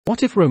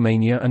What if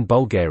Romania and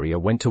Bulgaria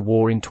went to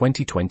war in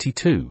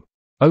 2022?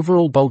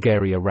 Overall,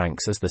 Bulgaria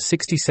ranks as the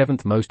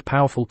 67th most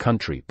powerful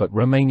country, but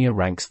Romania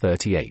ranks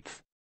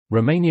 38th.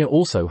 Romania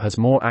also has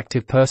more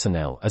active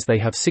personnel as they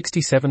have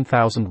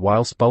 67,000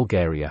 whilst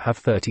Bulgaria have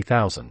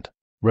 30,000.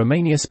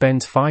 Romania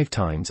spends 5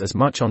 times as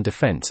much on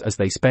defense as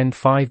they spend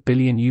 $5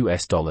 billion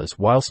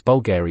whilst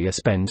Bulgaria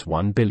spends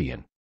 $1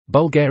 billion.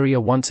 Bulgaria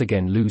once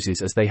again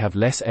loses as they have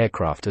less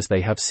aircraft as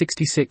they have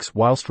 66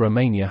 whilst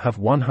Romania have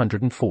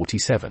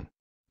 147.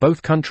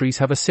 Both countries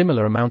have a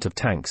similar amount of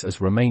tanks as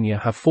Romania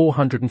have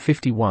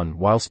 451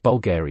 whilst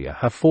Bulgaria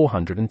have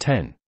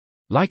 410.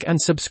 Like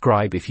and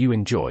subscribe if you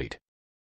enjoyed.